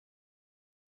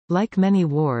Like many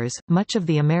wars, much of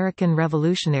the American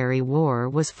Revolutionary War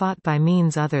was fought by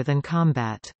means other than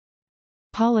combat.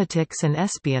 Politics and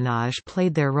espionage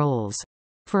played their roles.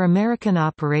 For American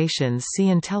operations, see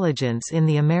Intelligence in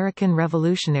the American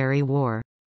Revolutionary War.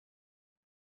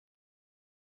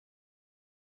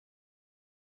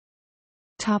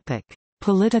 Topic: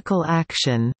 Political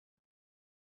action.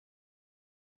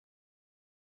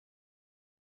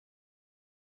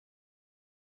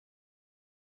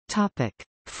 Topic: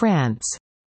 France.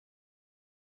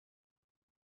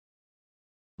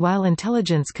 While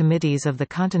intelligence committees of the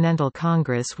Continental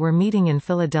Congress were meeting in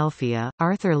Philadelphia,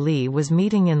 Arthur Lee was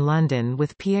meeting in London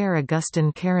with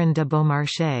Pierre-Augustin Caron de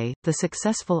Beaumarchais, the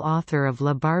successful author of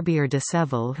La Barbière de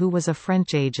Séville, who was a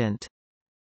French agent.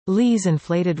 Lee's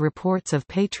inflated reports of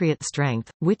Patriot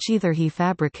strength, which either he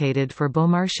fabricated for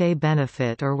Beaumarchais'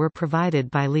 benefit or were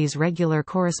provided by Lee's regular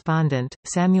correspondent,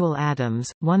 Samuel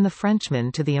Adams, won the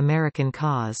Frenchman to the American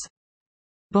cause.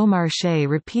 Beaumarchais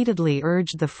repeatedly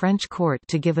urged the French court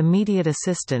to give immediate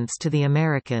assistance to the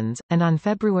Americans, and on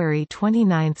February 29,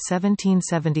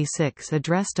 1776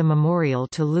 addressed a memorial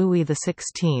to Louis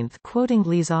XVI quoting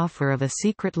Lee's offer of a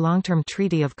secret long-term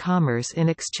treaty of commerce in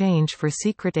exchange for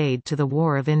secret aid to the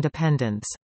War of Independence.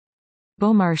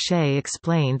 Beaumarchais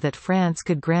explained that France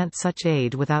could grant such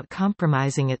aid without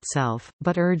compromising itself,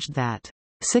 but urged that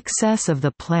 "Success of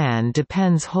the plan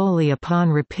depends wholly upon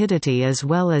rapidity as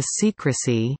well as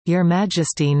secrecy. Your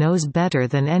Majesty knows better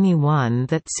than any one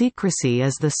that secrecy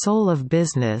is the soul of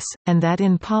business, and that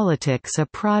in politics a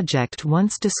project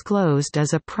once disclosed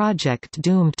is a project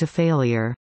doomed to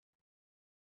failure."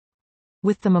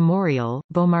 With the memorial,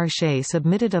 Beaumarchais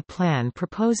submitted a plan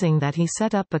proposing that he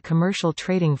set up a commercial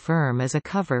trading firm as a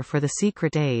cover for the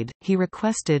secret aid. He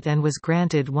requested and was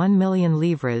granted 1 million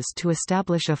livres to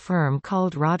establish a firm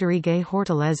called Rodrigue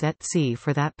Hortalez et Cie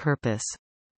for that purpose.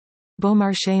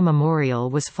 Beaumarchais'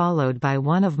 memorial was followed by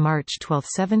one of March 12,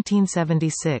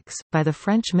 1776, by the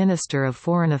French Minister of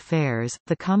Foreign Affairs,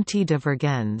 the Comte de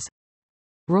Vergennes.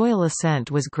 Royal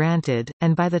assent was granted,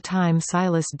 and by the time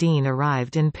Silas Deane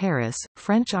arrived in Paris,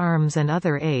 French arms and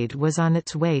other aid was on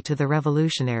its way to the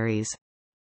revolutionaries.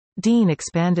 Deane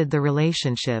expanded the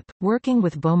relationship, working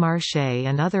with Beaumarchais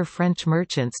and other French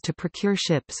merchants to procure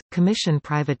ships, commission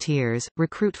privateers,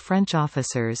 recruit French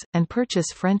officers, and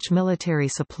purchase French military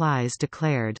supplies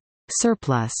declared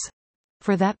surplus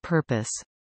for that purpose.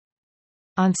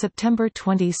 On September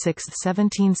 26,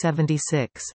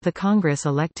 1776, the Congress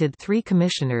elected 3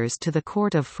 commissioners to the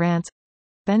Court of France: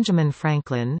 Benjamin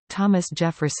Franklin, Thomas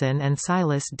Jefferson and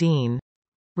Silas Deane,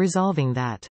 resolving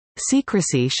that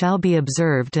secrecy shall be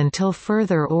observed until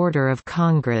further order of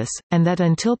Congress, and that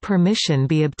until permission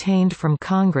be obtained from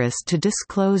Congress to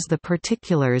disclose the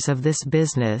particulars of this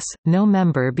business, no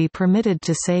member be permitted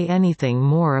to say anything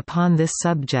more upon this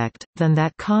subject, than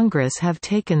that Congress have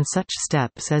taken such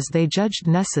steps as they judged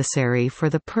necessary for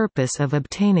the purpose of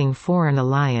obtaining foreign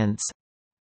alliance.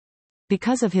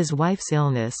 Because of his wife's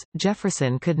illness,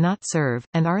 Jefferson could not serve,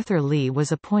 and Arthur Lee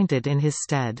was appointed in his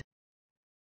stead.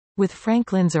 With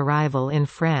Franklin's arrival in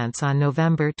France on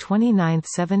November 29,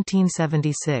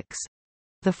 1776,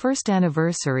 the first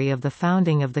anniversary of the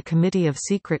founding of the Committee of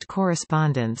Secret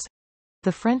Correspondence,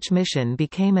 the French mission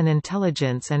became an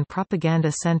intelligence and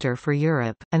propaganda center for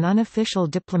Europe, an unofficial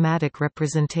diplomatic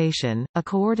representation, a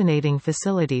coordinating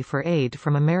facility for aid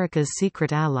from America's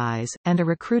secret allies, and a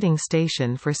recruiting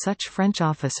station for such French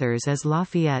officers as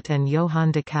Lafayette and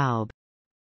Johann de Kalb.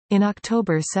 In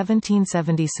October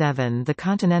 1777 the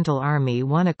Continental Army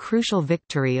won a crucial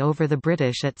victory over the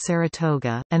British at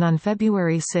Saratoga, and on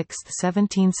February 6,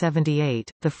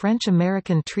 1778, the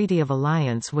French-American Treaty of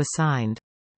Alliance was signed.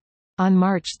 On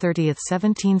March 30,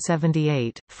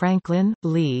 1778, Franklin,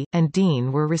 Lee, and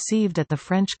Deane were received at the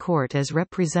French court as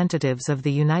representatives of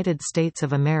the United States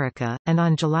of America, and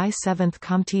on July 7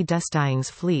 Comte d'Estaing's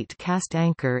fleet cast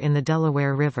anchor in the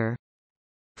Delaware River.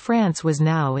 France was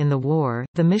now in the war,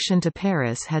 the mission to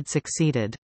Paris had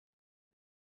succeeded.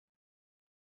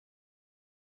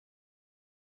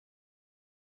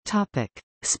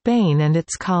 Spain and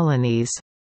its colonies.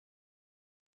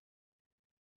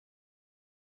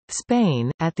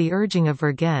 Spain, at the urging of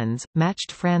Vergennes,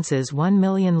 matched France's 1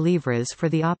 million livres for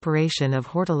the operation of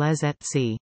Hortalez et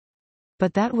Cie.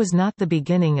 But that was not the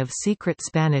beginning of secret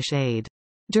Spanish aid.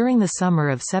 During the summer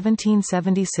of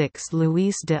 1776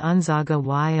 Luis de Unzaga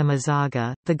y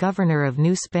Amazaga, the governor of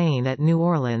New Spain at New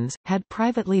Orleans, had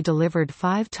privately delivered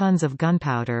 5 tons of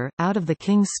gunpowder, out of the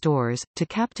king's stores, to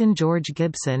Captain George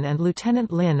Gibson and Lieutenant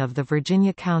Lynn of the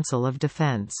Virginia Council of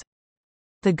Defense.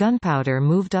 The gunpowder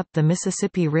moved up the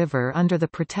Mississippi River under the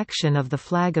protection of the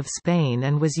flag of Spain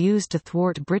and was used to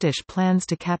thwart British plans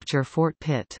to capture Fort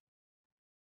Pitt.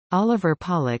 Oliver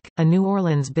Pollock, a New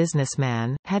Orleans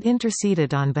businessman, had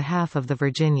interceded on behalf of the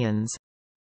Virginians.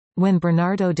 When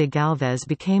Bernardo de Galvez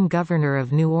became governor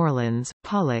of New Orleans,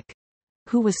 Pollock,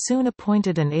 who was soon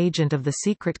appointed an agent of the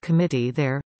secret committee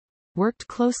there, worked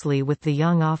closely with the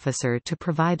young officer to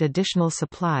provide additional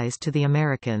supplies to the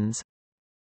Americans.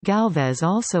 Galvez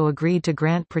also agreed to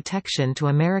grant protection to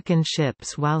American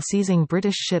ships while seizing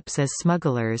British ships as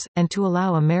smugglers, and to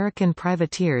allow American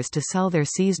privateers to sell their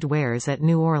seized wares at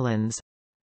New Orleans.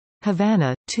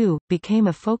 Havana, too, became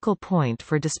a focal point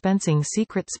for dispensing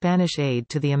secret Spanish aid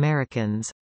to the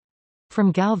Americans.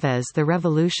 From Galvez the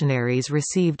revolutionaries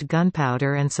received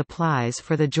gunpowder and supplies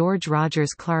for the George Rogers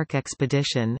Clark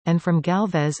expedition, and from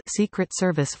Galvez's Secret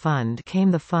Service Fund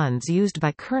came the funds used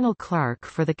by Colonel Clark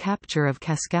for the capture of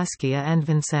Kaskaskia and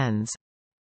Vincennes.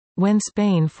 When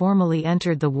Spain formally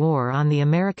entered the war on the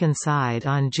American side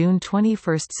on June 21,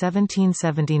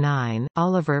 1779,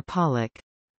 Oliver Pollock,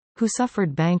 who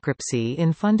suffered bankruptcy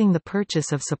in funding the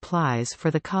purchase of supplies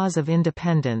for the cause of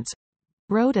independence,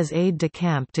 rode as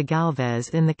aide-de-camp to Galvez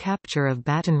in the capture of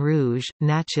Baton Rouge,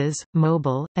 Natchez,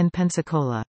 Mobile, and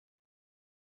Pensacola.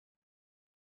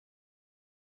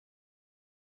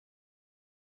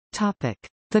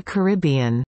 The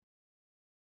Caribbean.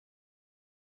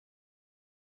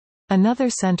 Another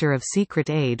center of secret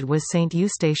aid was St.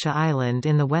 Eustatia Island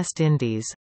in the West Indies.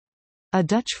 A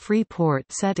Dutch free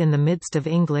port set in the midst of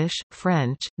English,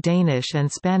 French, Danish and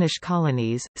Spanish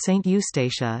colonies, St.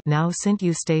 Eustatia, now St.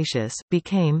 Eustatius,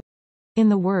 became, in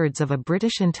the words of a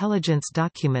British intelligence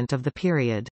document of the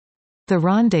period, the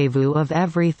rendezvous of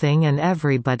everything and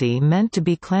everybody meant to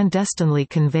be clandestinely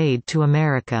conveyed to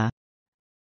America.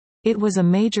 It was a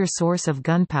major source of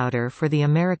gunpowder for the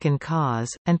American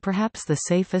cause, and perhaps the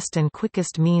safest and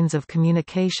quickest means of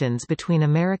communications between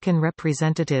American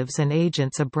representatives and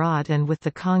agents abroad and with the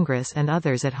Congress and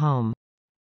others at home.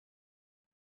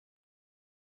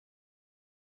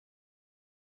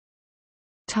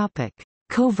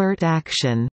 Covert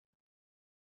action.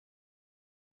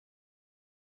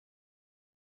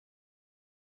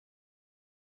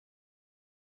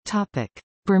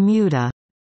 Bermuda.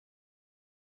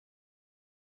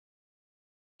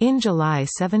 In July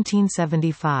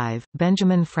 1775,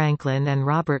 Benjamin Franklin and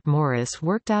Robert Morris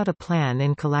worked out a plan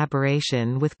in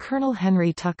collaboration with Colonel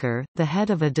Henry Tucker, the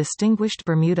head of a distinguished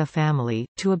Bermuda family,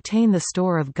 to obtain the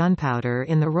store of gunpowder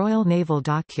in the Royal Naval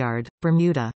Dockyard,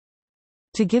 Bermuda.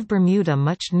 To give Bermuda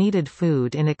much-needed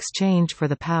food in exchange for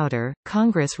the powder,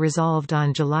 Congress resolved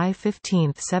on July 15,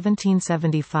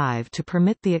 1775 to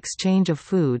permit the exchange of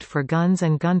food for guns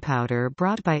and gunpowder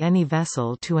brought by any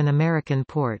vessel to an American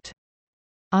port.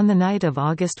 On the night of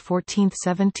August 14,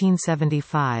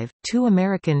 1775, 2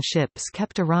 American ships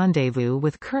kept a rendezvous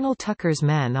with Colonel Tucker's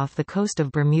men off the coast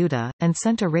of Bermuda, and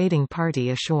sent a raiding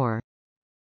party ashore.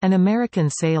 An American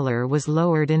sailor was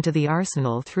lowered into the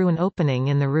arsenal through an opening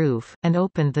in the roof, and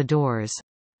opened the doors.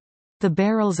 The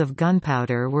barrels of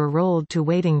gunpowder were rolled to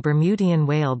waiting Bermudian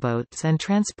whaleboats and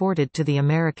transported to the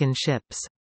American ships.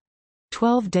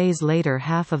 12 days later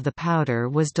half of the powder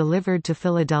was delivered to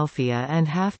Philadelphia and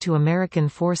half to American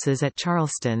forces at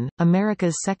Charleston.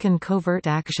 America's second covert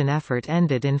action effort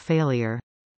ended in failure.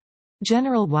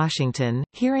 General Washington,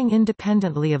 hearing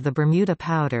independently of the Bermuda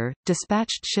powder,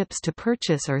 dispatched ships to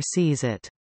purchase or seize it.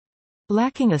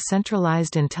 Lacking a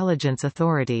centralized intelligence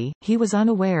authority, he was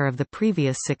unaware of the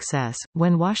previous success.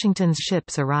 When Washington's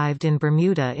ships arrived in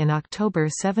Bermuda in October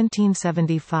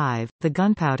 1775, the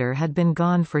gunpowder had been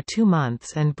gone for 2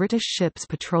 months and British ships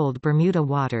patrolled Bermuda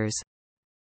waters.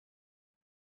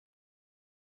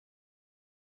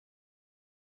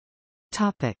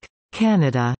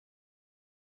 Canada.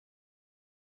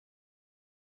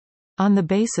 On the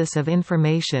basis of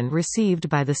information received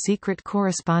by the Secret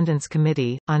Correspondence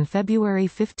Committee, on February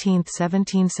 15,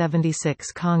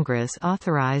 1776 Congress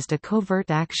authorized a covert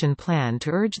action plan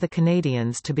to urge the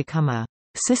Canadians to become a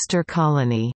 «sister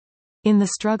colony» in the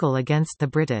struggle against the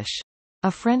British.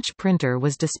 A French printer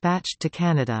was dispatched to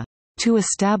Canada to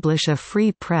establish a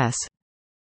free press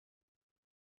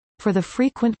for the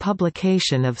frequent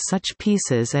publication of such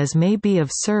pieces as may be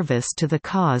of service to the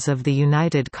cause of the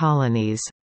United Colonies.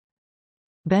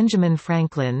 Benjamin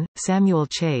Franklin, Samuel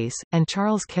Chase, and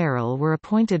Charles Carroll were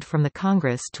appointed from the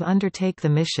Congress to undertake the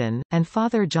mission, and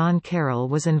Father John Carroll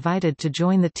was invited to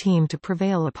join the team to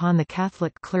prevail upon the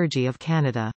Catholic clergy of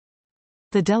Canada.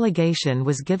 The delegation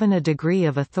was given a degree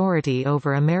of authority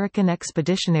over American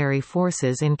expeditionary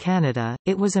forces in Canada.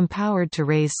 It was empowered to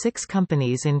raise 6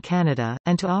 companies in Canada,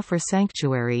 and to offer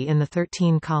sanctuary in the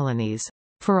 13 colonies,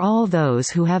 for all those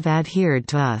who have adhered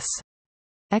to us.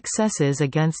 Excesses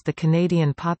against the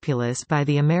Canadian populace by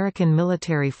the American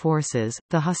military forces,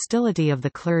 the hostility of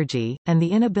the clergy, and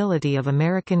the inability of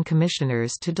American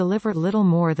commissioners to deliver little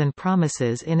more than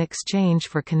promises in exchange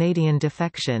for Canadian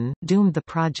defection, doomed the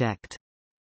project.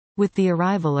 With the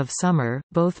arrival of summer,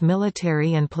 both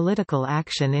military and political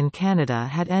action in Canada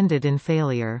had ended in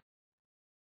failure.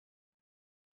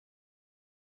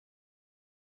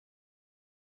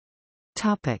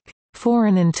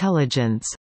 Foreign intelligence.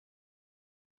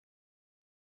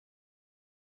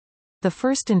 The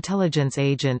first intelligence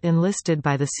agent enlisted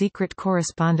by the Secret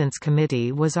Correspondence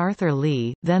Committee was Arthur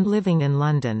Lee, then living in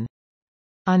London.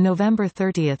 On November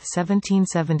 30,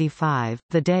 1775,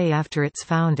 the day after its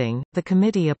founding, the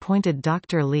committee appointed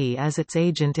Dr. Lee as its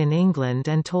agent in England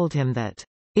and told him that,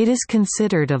 "It is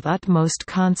considered of utmost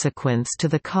consequence to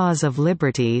the cause of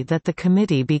liberty that the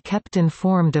committee be kept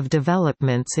informed of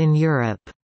developments in Europe."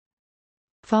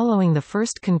 Following the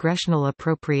first congressional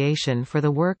appropriation for the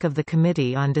work of the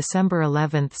committee on December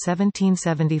 11,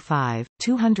 1775,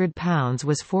 £200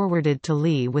 was forwarded to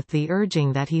Lee with the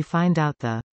urging that he find out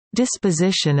the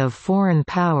disposition of foreign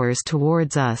powers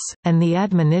towards us, and the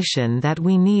admonition that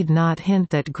we need not hint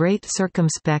that great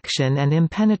circumspection and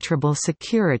impenetrable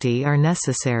security are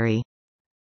necessary.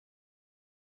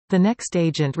 The next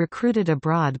agent recruited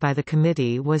abroad by the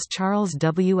committee was Charles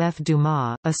W. F.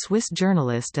 Dumas, a Swiss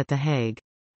journalist at The Hague.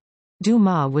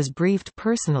 Dumas was briefed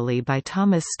personally by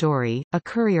Thomas Story, a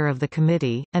courier of the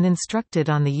committee, and instructed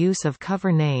on the use of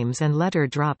cover names and letter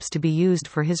drops to be used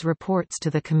for his reports to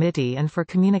the committee and for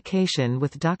communication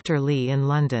with Dr. Lee in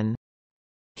London.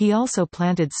 He also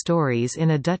planted stories in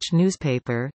a Dutch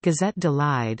newspaper, Gazette de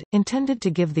Leiden, intended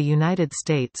to give the United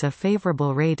States a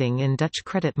favorable rating in Dutch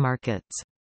credit markets.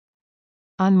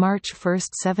 On March 1,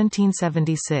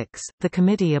 1776, the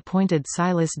committee appointed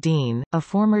Silas Deane, a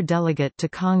former delegate to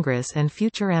Congress and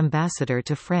future ambassador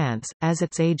to France, as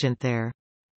its agent there.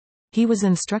 He was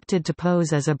instructed to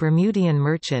pose as a Bermudian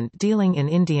merchant dealing in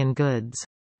Indian goods.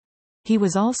 He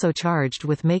was also charged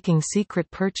with making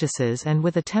secret purchases and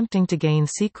with attempting to gain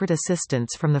secret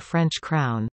assistance from the French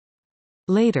crown.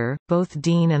 Later, both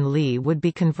Deane and Lee would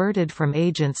be converted from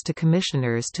agents to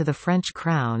commissioners to the French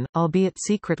crown, albeit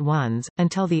secret ones,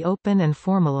 until the open and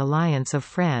formal alliance of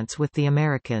France with the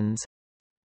Americans.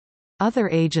 Other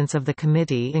agents of the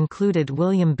committee included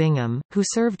William Bingham, who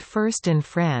served first in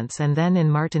France and then in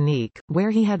Martinique, where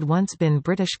he had once been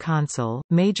British consul,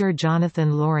 Major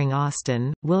Jonathan Loring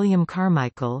Austin, William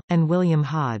Carmichael, and William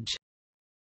Hodge.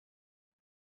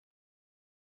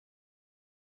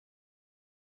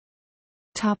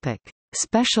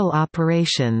 Special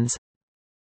operations.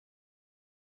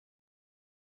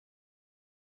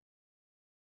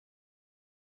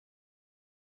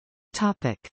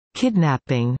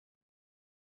 Kidnapping.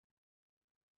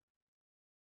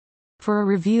 For a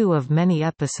review of many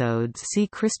episodes see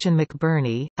Christian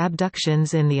McBurney,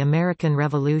 Abductions in the American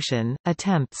Revolution,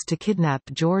 Attempts to Kidnap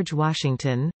George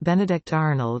Washington, Benedict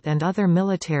Arnold and Other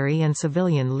Military and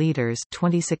Civilian Leaders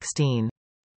 2016.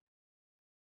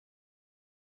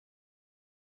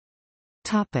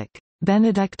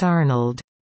 Benedict Arnold.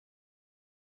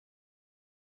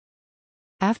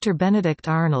 After Benedict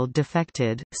Arnold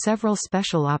defected, several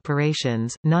special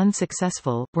operations, none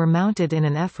successful, were mounted in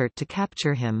an effort to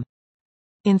capture him.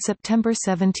 In September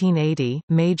 1780,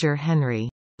 Major Henry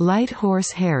Light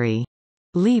Horse Harry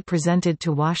Lee presented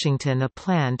to Washington a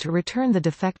plan to return the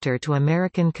defector to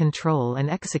American control and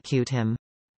execute him.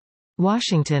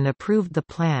 Washington approved the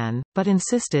plan, but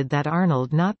insisted that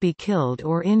Arnold not be killed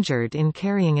or injured in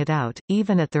carrying it out,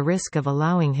 even at the risk of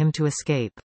allowing him to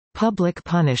escape. "Public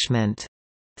punishment,"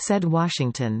 said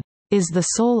Washington, "is the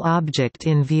sole object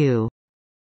in view."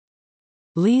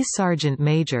 Lee's Sergeant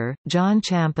Major, John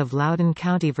Champ of Loudoun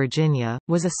County, Virginia,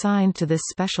 was assigned to this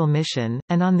special mission,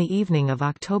 and on the evening of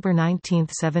October 19,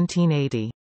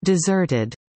 1780,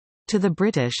 deserted to the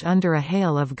British under a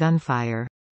hail of gunfire.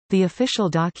 The official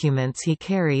documents he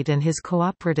carried and his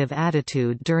cooperative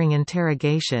attitude during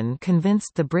interrogation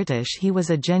convinced the British he was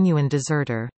a genuine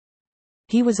deserter.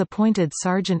 He was appointed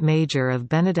Sergeant Major of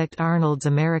Benedict Arnold's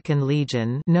American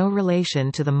Legion, no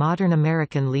relation to the modern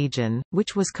American Legion,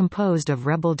 which was composed of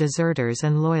rebel deserters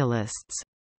and loyalists.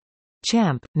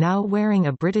 Champ, now wearing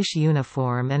a British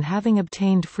uniform and having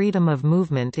obtained freedom of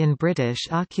movement in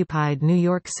British-occupied New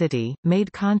York City,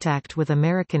 made contact with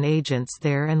American agents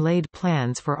there and laid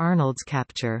plans for Arnold's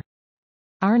capture.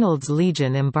 Arnold's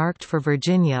legion embarked for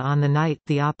Virginia on the night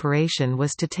the operation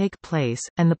was to take place,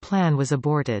 and the plan was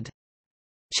aborted.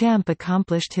 Champ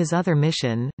accomplished his other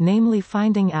mission, namely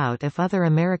finding out if other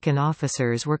American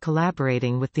officers were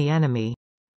collaborating with the enemy.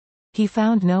 He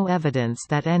found no evidence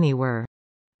that any were.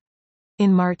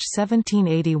 In March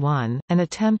 1781, an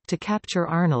attempt to capture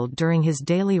Arnold during his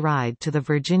daily ride to the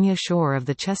Virginia shore of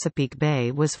the Chesapeake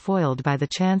Bay was foiled by the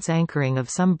chance anchoring of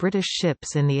some British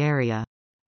ships in the area.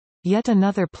 Yet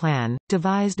another plan,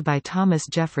 devised by Thomas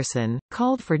Jefferson,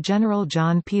 called for General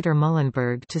John Peter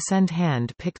Muhlenberg to send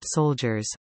hand-picked soldiers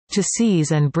to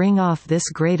seize and bring off this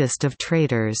greatest of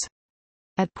traitors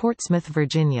at Portsmouth,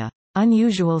 Virginia.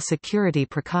 Unusual security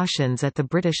precautions at the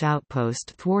British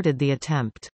outpost thwarted the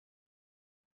attempt.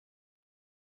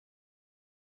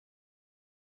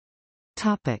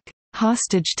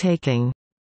 Hostage-taking.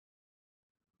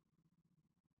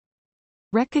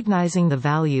 Recognizing the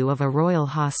value of a royal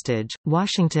hostage,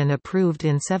 Washington approved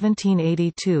in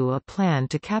 1782 a plan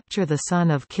to capture the son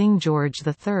of King George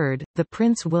III, the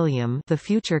Prince William, the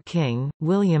future king,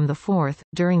 William IV,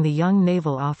 during the young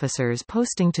naval officers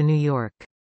posting to New York.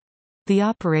 The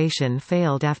operation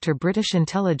failed after British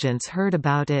intelligence heard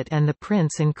about it and the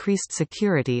prince increased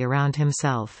security around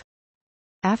himself.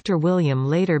 After William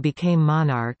later became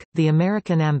monarch, the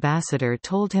American ambassador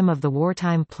told him of the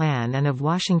wartime plan and of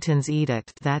Washington's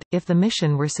edict that, if the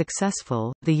mission were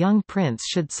successful, the young prince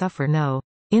should suffer no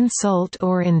insult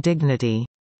or indignity.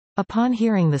 Upon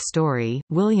hearing the story,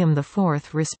 William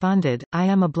IV responded, "I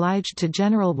am obliged to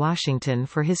General Washington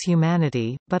for his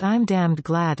humanity, but I'm damned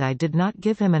glad I did not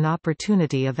give him an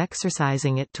opportunity of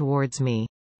exercising it towards me."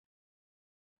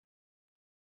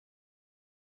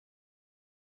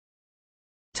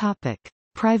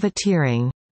 Privateering.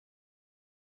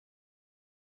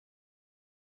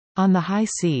 On the high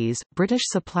seas, British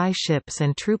supply ships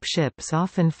and troop ships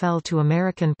often fell to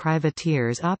American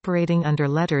privateers operating under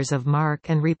letters of marque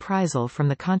and reprisal from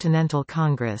the Continental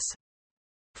Congress.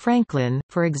 Franklin,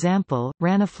 for example,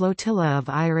 ran a flotilla of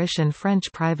Irish and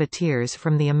French privateers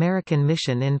from the American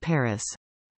mission in Paris.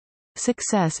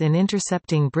 Success in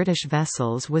intercepting British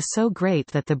vessels was so great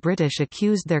that the British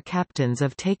accused their captains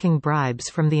of taking bribes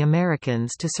from the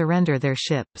Americans to surrender their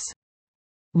ships.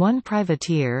 One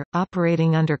privateer,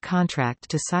 operating under contract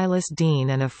to Silas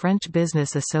Deane and a French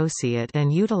business associate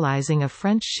and utilizing a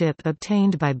French ship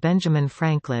obtained by Benjamin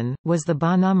Franklin, was the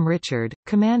Bonhomme Richard,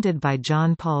 commanded by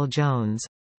John Paul Jones.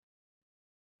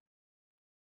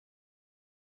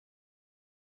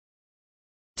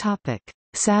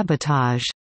 Sabotage.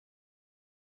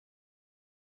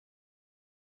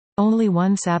 Only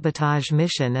one sabotage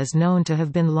mission is known to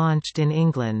have been launched in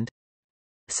England.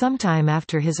 Sometime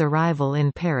after his arrival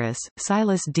in Paris,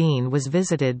 Silas Deane was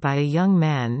visited by a young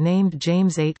man named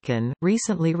James Aitken,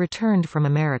 recently returned from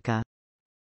America.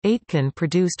 Aitken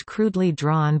produced crudely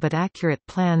drawn but accurate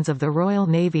plans of the Royal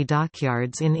Navy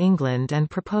dockyards in England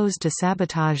and proposed to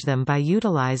sabotage them by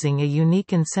utilizing a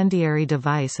unique incendiary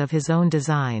device of his own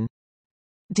design.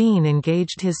 Deane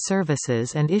engaged his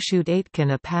services and issued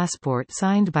Aitken a passport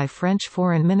signed by French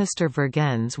Foreign Minister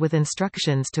Vergennes with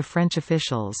instructions to French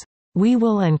officials, "We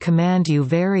will and command you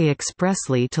very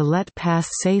expressly to let pass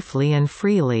safely and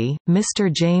freely, Mr.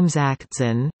 James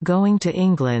Acton, going to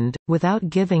England, without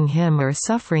giving him or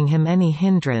suffering him any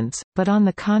hindrance, but on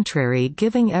the contrary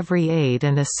giving every aid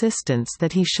and assistance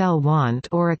that he shall want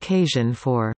or occasion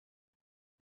for."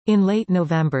 In late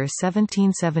November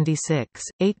 1776,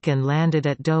 Aitken landed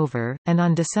at Dover, and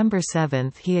on December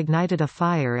 7 he ignited a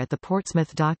fire at the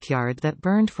Portsmouth dockyard that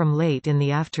burned from late in the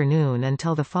afternoon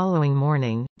until the following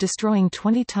morning, destroying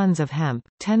 20 tons of hemp,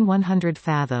 10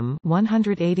 100-fathom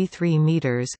 (183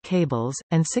 meters) cables,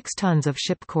 and 6 tons of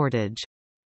ship cordage.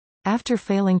 After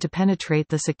failing to penetrate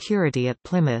the security at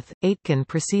Plymouth, Aitken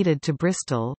proceeded to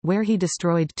Bristol, where he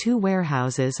destroyed 2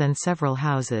 warehouses and several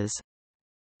houses.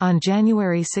 On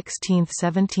January 16,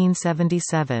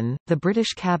 1777, the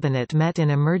British cabinet met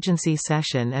in emergency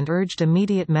session and urged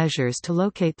immediate measures to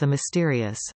locate the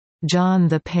mysterious John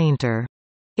the Painter.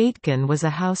 Aitken was a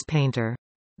house painter.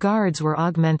 Guards were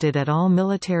augmented at all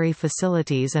military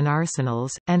facilities and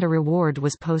arsenals, and a reward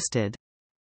was posted.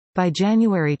 By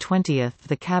January 20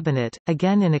 the cabinet,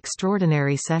 again in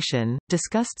extraordinary session,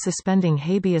 discussed suspending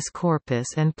habeas corpus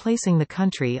and placing the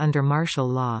country under martial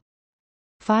law.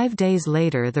 5 days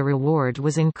later the reward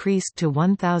was increased to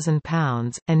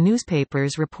 £1,000, and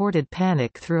newspapers reported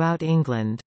panic throughout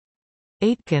England.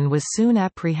 Aitken was soon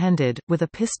apprehended, with a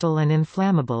pistol and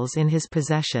inflammables in his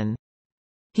possession.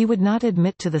 He would not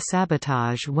admit to the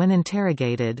sabotage when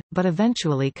interrogated, but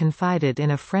eventually confided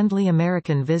in a friendly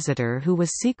American visitor who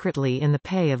was secretly in the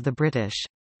pay of the British.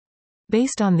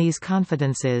 Based on these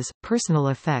confidences, personal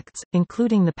effects,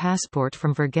 including the passport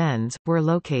from Vergennes, were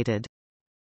located.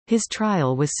 His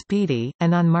trial was speedy,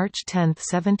 and on March 10,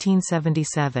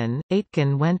 1777,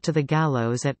 Aitken went to the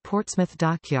gallows at Portsmouth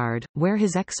Dockyard, where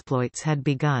his exploits had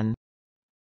begun.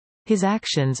 His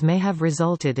actions may have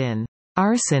resulted in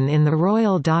arson in the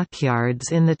royal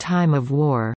dockyards in the time of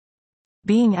war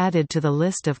being added to the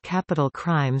list of capital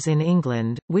crimes in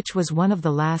England, which was one of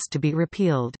the last to be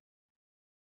repealed.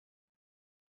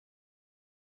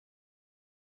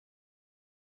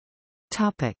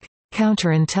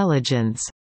 Counterintelligence.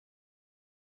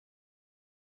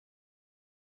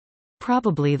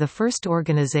 Probably the first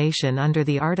organization under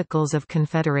the Articles of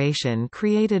Confederation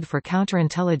created for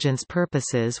counterintelligence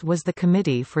purposes was the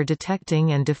Committee for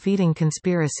Detecting and Defeating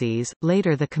Conspiracies,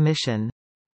 later the Commission.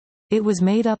 It was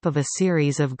made up of a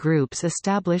series of groups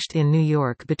established in New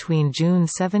York between June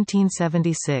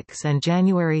 1776 and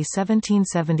January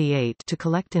 1778 to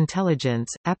collect intelligence,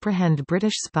 apprehend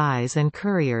British spies and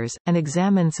couriers, and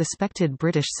examine suspected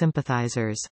British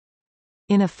sympathizers.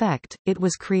 In effect, it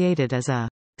was created as a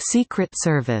secret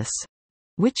service,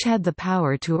 which had the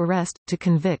power to arrest, to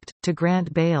convict, to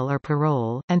grant bail or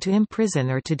parole, and to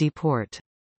imprison or to deport.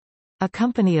 A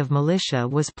company of militia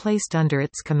was placed under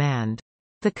its command.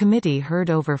 The committee heard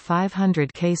over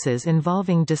 500 cases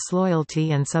involving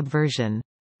disloyalty and subversion.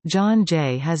 John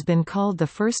Jay has been called the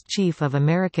first chief of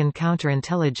American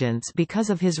counterintelligence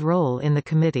because of his role in the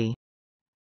committee.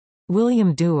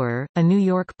 William Duer, a New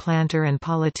York planter and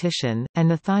politician, and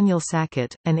Nathaniel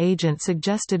Sackett, an agent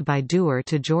suggested by Duer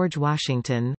to George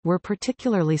Washington, were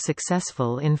particularly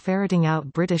successful in ferreting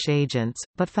out British agents,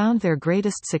 but found their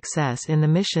greatest success in the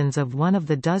missions of one of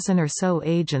the dozen or so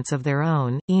agents of their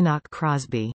own, Enoch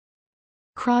Crosby.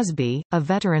 Crosby, a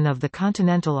veteran of the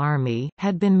Continental Army,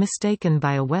 had been mistaken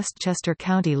by a Westchester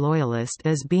County Loyalist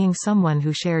as being someone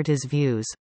who shared his views.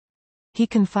 He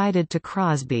confided to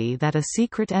Crosby that a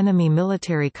secret enemy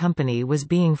military company was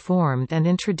being formed and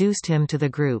introduced him to the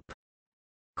group.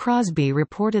 Crosby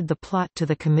reported the plot to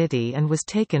the committee and was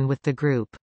taken with the group.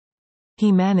 He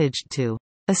managed to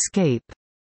escape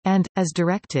and, as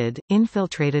directed,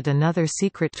 infiltrated another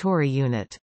secret Tory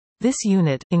unit. This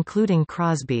unit, including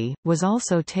Crosby, was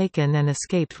also taken and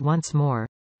escaped once more.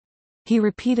 He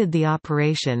repeated the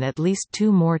operation at least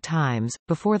 2 more times,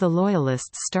 before the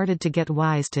Loyalists started to get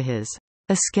wise to his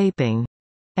escaping,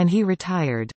 and he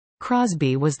retired.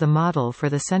 Crosby was the model for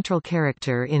the central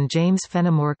character in James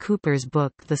Fenimore Cooper's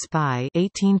book The Spy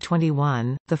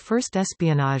 1821, the first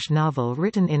espionage novel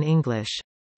written in English.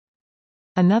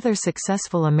 Another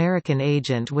successful American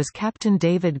agent was Captain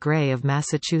David Gray of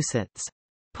Massachusetts.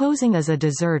 Posing as a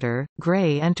deserter,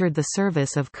 Gray entered the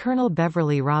service of Colonel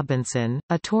Beverly Robinson,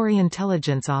 a Tory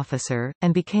intelligence officer,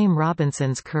 and became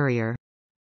Robinson's courier.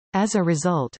 As a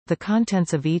result, the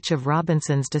contents of each of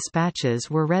Robinson's dispatches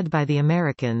were read by the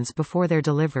Americans before their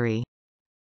delivery.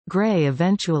 Gray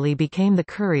eventually became the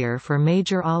courier for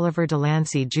Major Oliver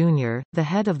Delancey, Jr., the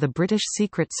head of the British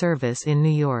Secret Service in New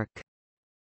York.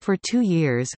 For 2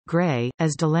 years, Gray,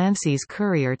 as Delancey's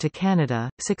courier to Canada,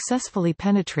 successfully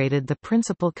penetrated the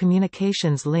principal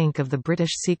communications link of the British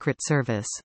Secret Service.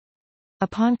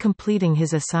 Upon completing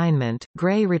his assignment,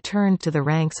 Gray returned to the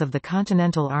ranks of the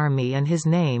Continental Army and his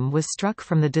name was struck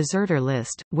from the deserter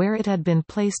list, where it had been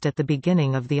placed at the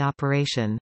beginning of the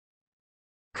operation.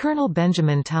 Colonel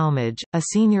Benjamin Talmadge, a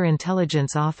senior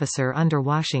intelligence officer under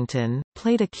Washington,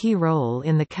 played a key role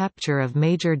in the capture of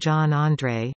Major John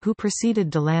Andre, who preceded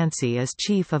Delancey as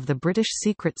chief of the British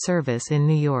Secret Service in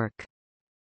New York.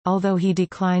 Although he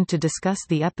declined to discuss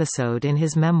the episode in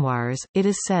his memoirs, it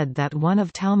is said that one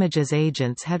of Talmadge's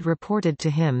agents had reported to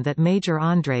him that Major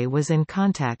Andre was in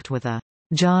contact with a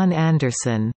John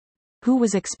Anderson, who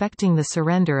was expecting the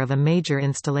surrender of a major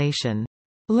installation.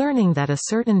 Learning that a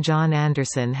certain John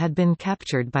Anderson had been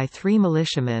captured by 3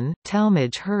 militiamen,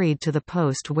 Talmadge hurried to the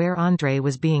post where Andre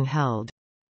was being held.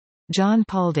 John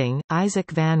Paulding, Isaac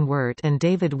Van Wert and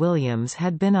David Williams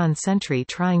had been on sentry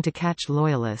trying to catch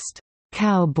Loyalist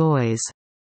cowboys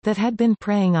that had been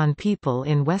preying on people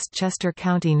in Westchester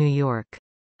County, New York.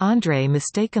 Andre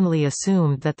mistakenly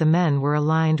assumed that the men were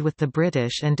aligned with the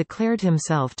British and declared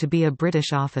himself to be a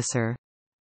British officer.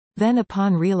 Then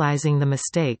upon realizing the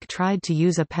mistake tried to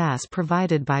use a pass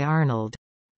provided by Arnold.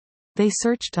 They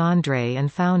searched Andre and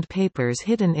found papers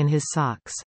hidden in his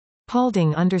socks.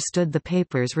 Paulding understood the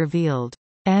papers revealed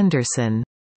Anderson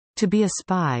to be a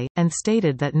spy, and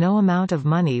stated that no amount of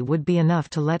money would be enough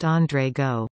to let Andre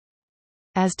go.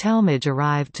 As Talmadge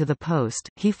arrived to the post,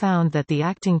 he found that the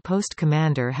acting post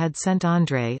commander had sent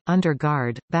Andre, under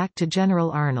guard, back to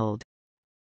General Arnold.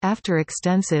 After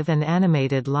extensive and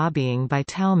animated lobbying by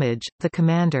Talmadge, the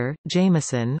commander,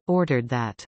 Jameson, ordered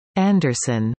that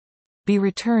Anderson be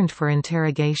returned for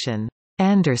interrogation.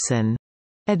 Anderson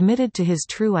admitted to his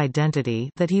true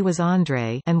identity, that he was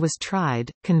André, and was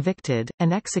tried, convicted,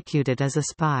 and executed as a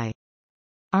spy.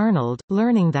 Arnold,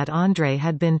 learning that André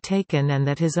had been taken and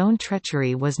that his own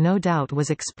treachery was no doubt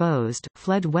exposed,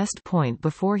 fled West Point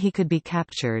before he could be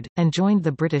captured, and joined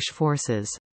the British forces.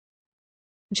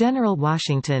 General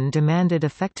Washington demanded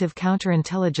effective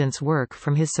counterintelligence work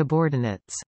from his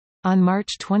subordinates. On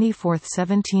March 24,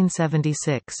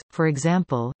 1776, for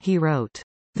example, he wrote,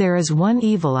 "There is one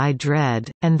evil I dread,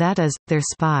 and that is, their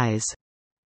spies.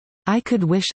 I could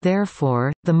wish,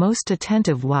 therefore, the most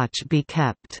attentive watch be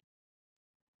kept.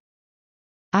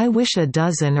 I wish a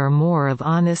dozen or more of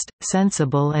honest,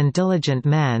 sensible and diligent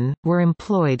men, were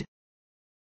employed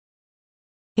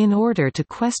in order to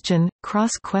question,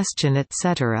 cross-question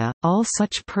etc., all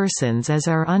such persons as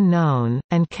are unknown,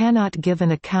 and cannot give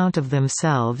an account of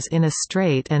themselves in a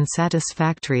straight and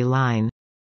satisfactory line.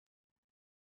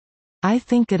 I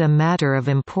think it a matter of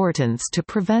importance to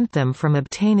prevent them from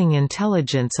obtaining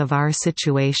intelligence of our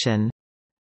situation."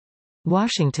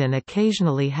 Washington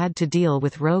occasionally had to deal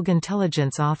with rogue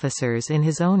intelligence officers in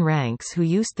his own ranks who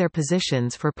used their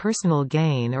positions for personal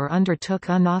gain or undertook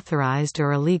unauthorized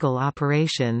or illegal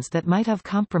operations that might have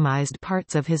compromised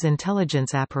parts of his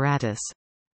intelligence apparatus.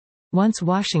 Once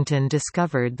Washington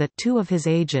discovered that two of his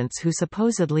agents who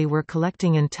supposedly were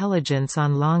collecting intelligence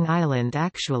on Long Island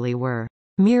actually were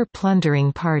mere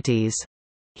plundering parties.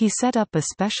 He set up a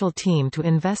special team to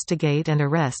investigate and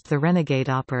arrest the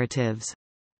renegade operatives.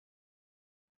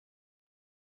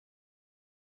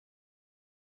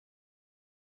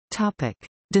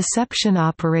 Deception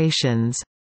operations.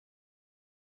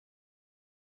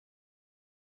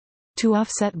 To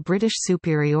offset British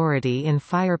superiority in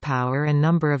firepower and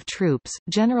number of troops,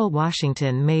 General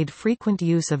Washington made frequent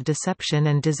use of deception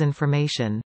and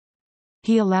disinformation.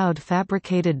 He allowed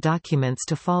fabricated documents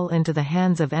to fall into the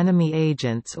hands of enemy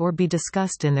agents or be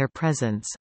discussed in their presence.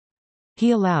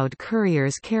 He allowed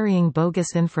couriers carrying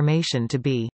bogus information to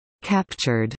be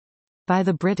captured by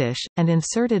the British, and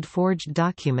inserted forged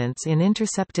documents in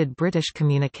intercepted British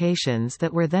communications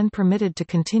that were then permitted to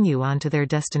continue on to their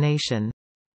destination.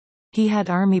 He had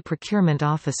army procurement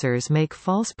officers make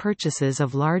false purchases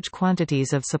of large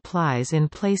quantities of supplies in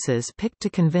places picked to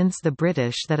convince the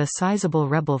British that a sizable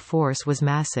rebel force was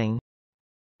massing.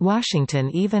 Washington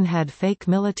even had fake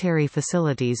military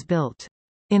facilities built.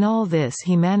 In all this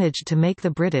he managed to make the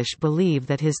British believe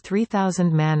that his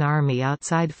 3,000-man army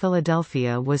outside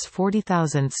Philadelphia was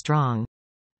 40,000 strong.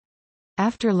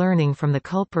 After learning from the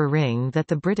Culper Ring that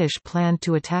the British planned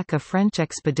to attack a French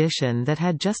expedition that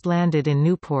had just landed in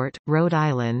Newport, Rhode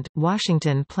Island,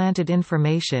 Washington planted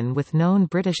information with known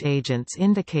British agents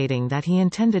indicating that he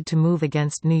intended to move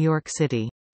against New York City.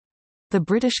 The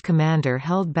British commander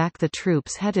held back the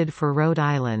troops headed for Rhode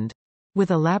Island. With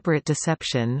elaborate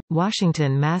deception,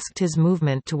 Washington masked his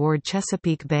movement toward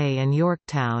Chesapeake Bay and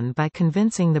Yorktown by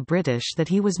convincing the British that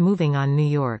he was moving on New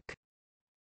York.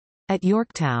 At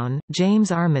Yorktown,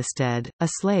 James Armistead, a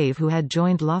slave who had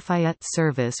joined Lafayette's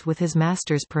service with his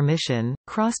master's permission,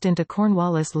 crossed into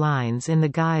Cornwallis lines in the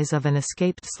guise of an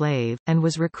escaped slave, and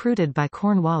was recruited by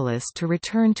Cornwallis to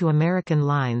return to American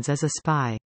lines as a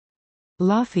spy.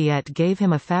 Lafayette gave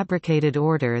him a fabricated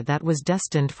order that was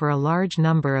destined for a large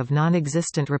number of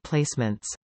non-existent replacements.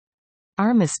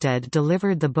 Armistead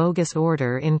delivered the bogus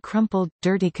order in crumpled,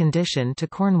 dirty condition to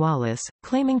Cornwallis,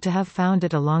 claiming to have found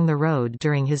it along the road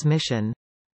during his mission.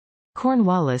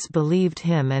 Cornwallis believed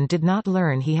him and did not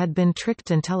learn he had been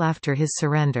tricked until after his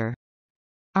surrender.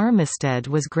 Armistead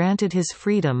was granted his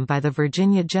freedom by the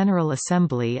Virginia General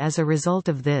Assembly as a result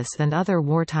of this and other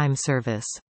wartime service.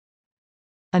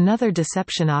 Another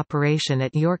deception operation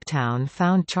at Yorktown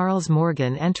found Charles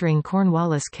Morgan entering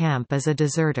Cornwallis camp as a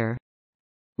deserter.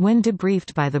 When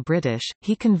debriefed by the British,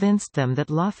 he convinced them that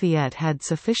Lafayette had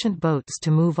sufficient boats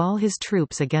to move all his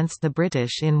troops against the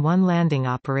British in one landing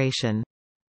operation.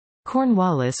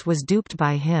 Cornwallis was duped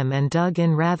by him and dug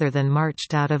in rather than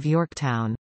marched out of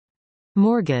Yorktown.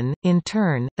 Morgan, in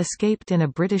turn, escaped in a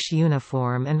British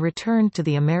uniform and returned to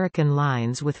the American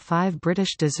lines with 5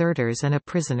 British deserters and a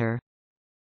prisoner.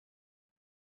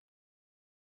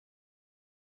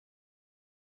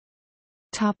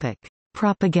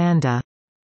 Propaganda.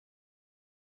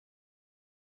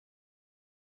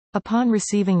 Upon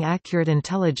receiving accurate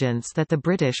intelligence that the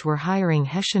British were hiring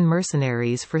Hessian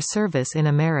mercenaries for service in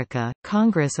America,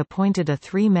 Congress appointed a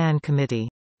 3-man committee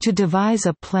to devise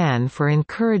a plan for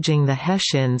encouraging the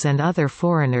Hessians and other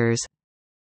foreigners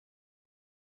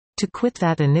to quit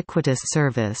that iniquitous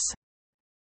service.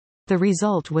 The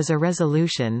result was a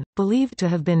resolution, believed to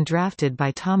have been drafted by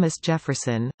Thomas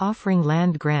Jefferson, offering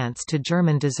land grants to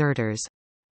German deserters.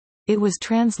 It was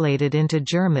translated into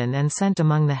German and sent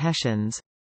among the Hessians.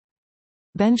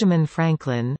 Benjamin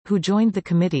Franklin, who joined the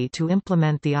committee to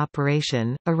implement the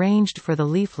operation, arranged for the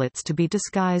leaflets to be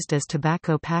disguised as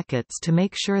tobacco packets to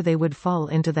make sure they would fall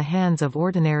into the hands of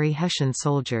ordinary Hessian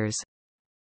soldiers.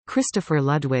 Christopher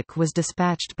Ludwig was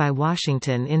dispatched by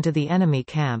Washington into the enemy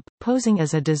camp, posing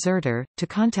as a deserter, to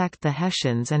contact the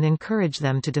Hessians and encourage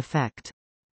them to defect.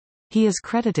 He is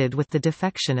credited with the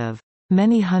defection of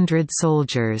many hundred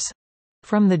soldiers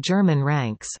from the German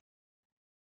ranks.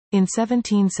 In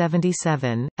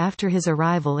 1777, after his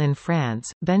arrival in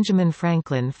France, Benjamin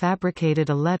Franklin fabricated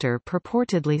a letter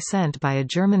purportedly sent by a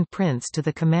German prince to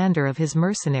the commander of his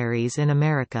mercenaries in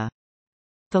America.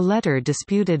 The letter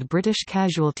disputed British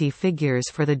casualty figures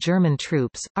for the German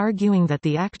troops, arguing that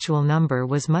the actual number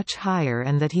was much higher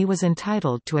and that he was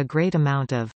entitled to a great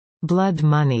amount of blood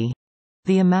money,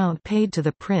 the amount paid to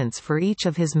the prince for each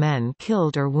of his men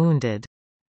killed or wounded.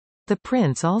 The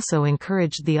prince also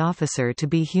encouraged the officer to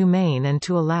be humane and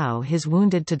to allow his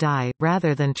wounded to die,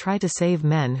 rather than try to save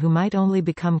men who might only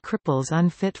become cripples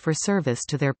unfit for service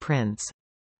to their prince.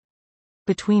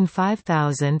 Between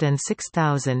 5,000 and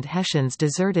 6,000 Hessians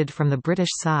deserted from the British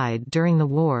side during the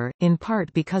war, in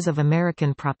part because of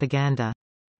American propaganda.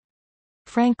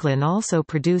 Franklin also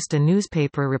produced a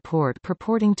newspaper report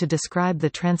purporting to describe the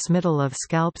transmittal of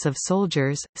scalps of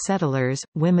soldiers, settlers,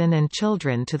 women and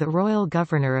children to the Royal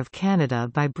Governor of Canada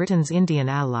by Britain's Indian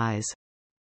allies.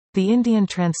 The Indian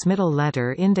transmittal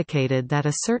letter indicated that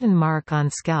a certain mark on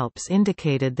scalps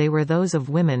indicated they were those of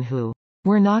women who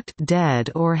were knocked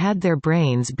dead or had their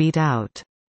brains beat out.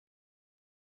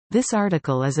 This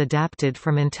article is adapted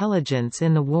from Intelligence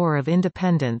in the War of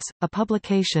Independence, a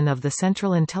publication of the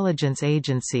Central Intelligence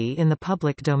Agency in the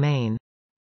public domain.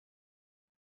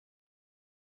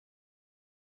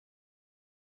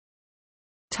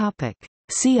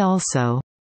 See also: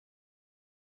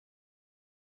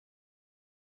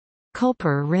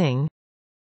 Culper Ring,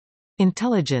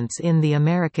 Intelligence in the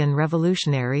American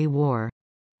Revolutionary War.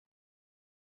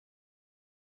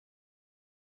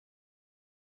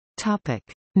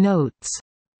 Notes.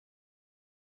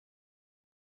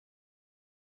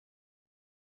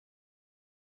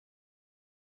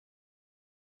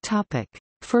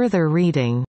 Further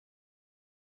reading.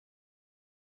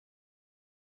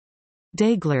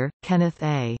 Daegler, Kenneth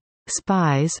A.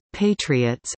 Spies,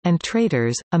 Patriots, and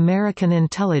Traitors, American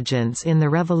Intelligence in the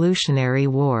Revolutionary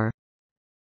War.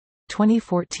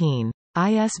 2014.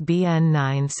 ISBN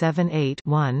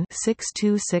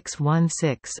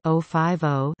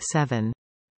 978-1-62616-050-7.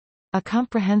 A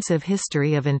Comprehensive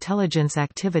History of Intelligence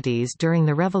Activities During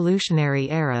the Revolutionary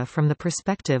Era from the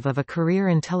Perspective of a Career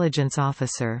Intelligence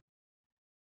Officer.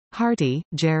 Hardy,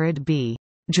 Jared B.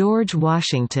 George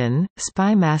Washington,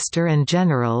 Spymaster and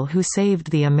General Who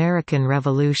Saved the American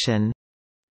Revolution.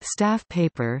 Staff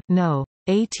Paper, No.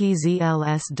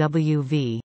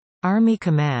 ATZLSWV. Army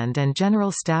Command and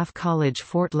General Staff College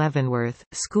Fort Leavenworth,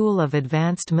 School of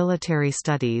Advanced Military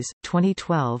Studies,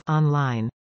 2012 online.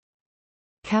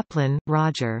 Kaplan,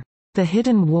 Roger. The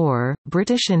Hidden War,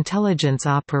 British Intelligence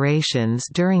Operations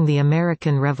During the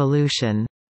American Revolution.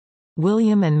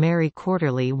 William and Mary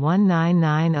Quarterly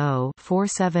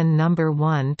 1990-47 No.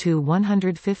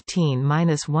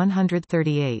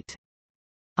 1-115-138.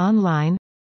 Online.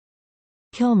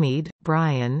 Kilmeade,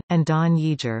 Brian, and Don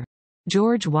Yeager.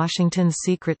 George Washington's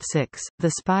Secret Six,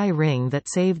 The Spy Ring That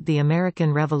Saved the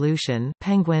American Revolution.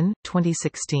 Penguin,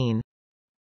 2016.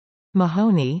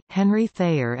 Mahoney, Henry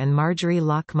Thayer and Marjorie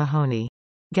Locke Mahoney.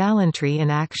 Gallantry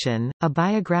in Action, A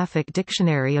Biographic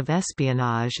Dictionary of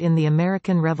Espionage in the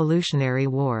American Revolutionary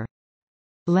War.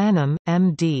 Lanham,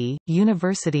 M.D.,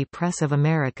 University Press of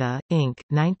America, Inc.,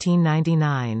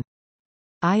 1999.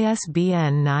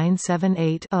 ISBN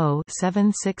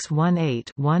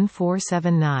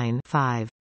 978-0-7618-1479-5.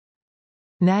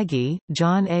 Nagy,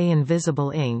 John A.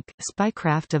 Invisible Inc.,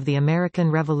 Spycraft of the American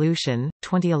Revolution,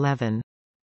 2011.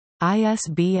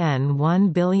 ISBN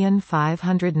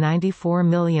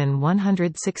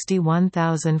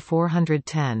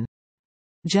 1594161410.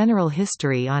 General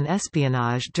History on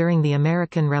Espionage During the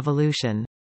American Revolution.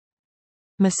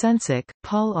 Masensic,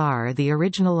 Paul R. The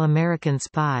Original American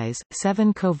Spies,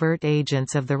 7 Covert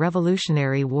Agents of the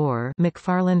Revolutionary War.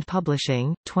 McFarland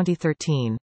Publishing,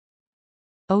 2013.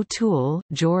 O'Toole,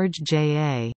 George J.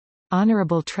 A.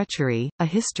 Honorable Treachery, A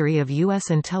History of U.S.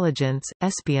 Intelligence,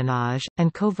 Espionage,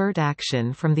 and Covert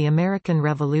Action from the American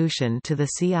Revolution to the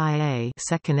CIA,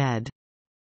 2nd ed.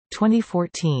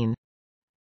 2014.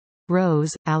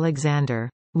 Rose, Alexander.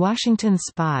 Washington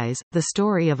Spies, The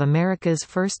Story of America's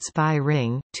First Spy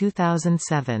Ring,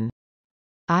 2007.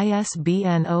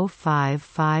 ISBN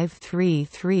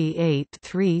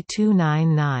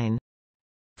 0553383299.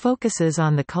 Focuses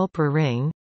on the Culper Ring.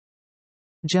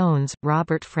 Jones,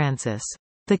 Robert Francis.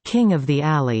 The King of the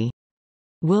Alley.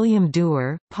 William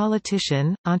Duer,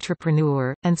 politician,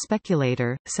 entrepreneur, and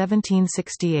speculator,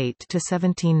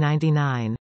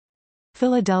 1768–1799.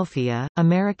 Philadelphia,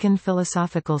 American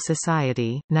Philosophical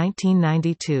Society,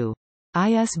 1992.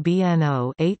 ISBN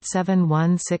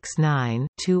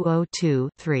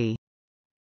 0-87169-202-3.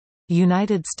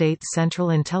 United States Central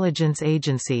Intelligence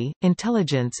Agency,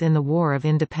 Intelligence in the War of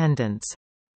Independence.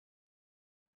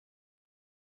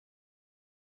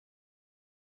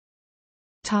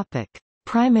 Topic: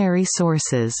 Primary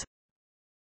sources.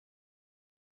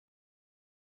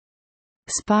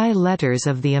 Spy Letters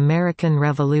of the American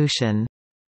Revolution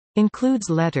includes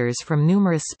letters from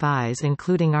numerous spies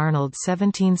including Arnold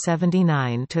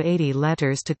 1779–80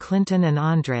 letters to Clinton and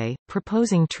André,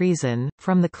 proposing treason,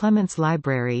 from the Clements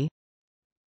Library.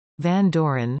 Van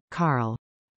Doren, Carl.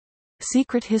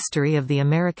 Secret History of the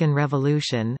American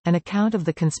Revolution, an account of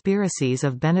the conspiracies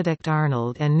of Benedict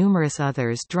Arnold and numerous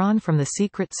others drawn from the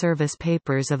Secret Service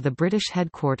papers of the British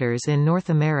headquarters in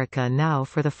North America, now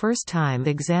for the first time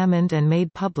examined and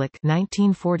made public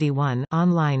 1941,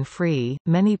 online free,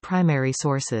 many primary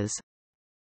sources.